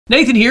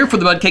Nathan here for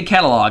the Budk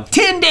catalog.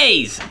 10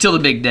 days till the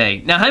big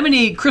day. Now, how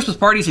many Christmas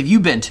parties have you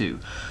been to?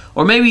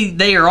 Or maybe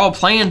they are all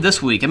planned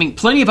this week. I mean,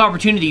 plenty of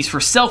opportunities for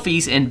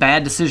selfies and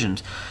bad decisions,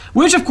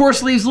 which of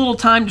course leaves little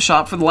time to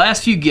shop for the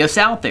last few gifts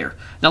out there.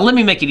 Now, let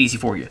me make it easy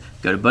for you.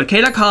 Go to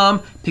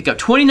budk.com, pick up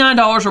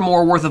 $29 or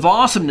more worth of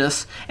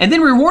awesomeness, and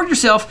then reward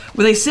yourself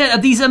with a set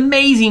of these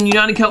amazing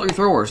United Cutlery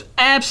throwers,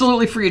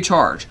 absolutely free of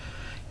charge.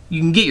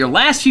 You can get your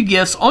last few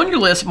gifts on your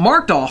list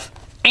marked off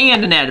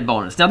and an added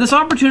bonus. Now, this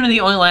opportunity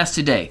only lasts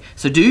today,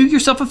 so do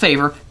yourself a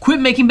favor, quit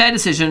making bad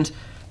decisions,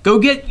 go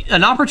get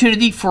an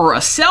opportunity for a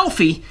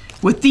selfie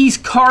with these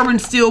carbon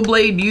steel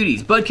blade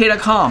beauties.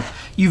 Budk.com.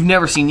 You've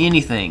never seen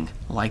anything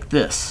like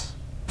this.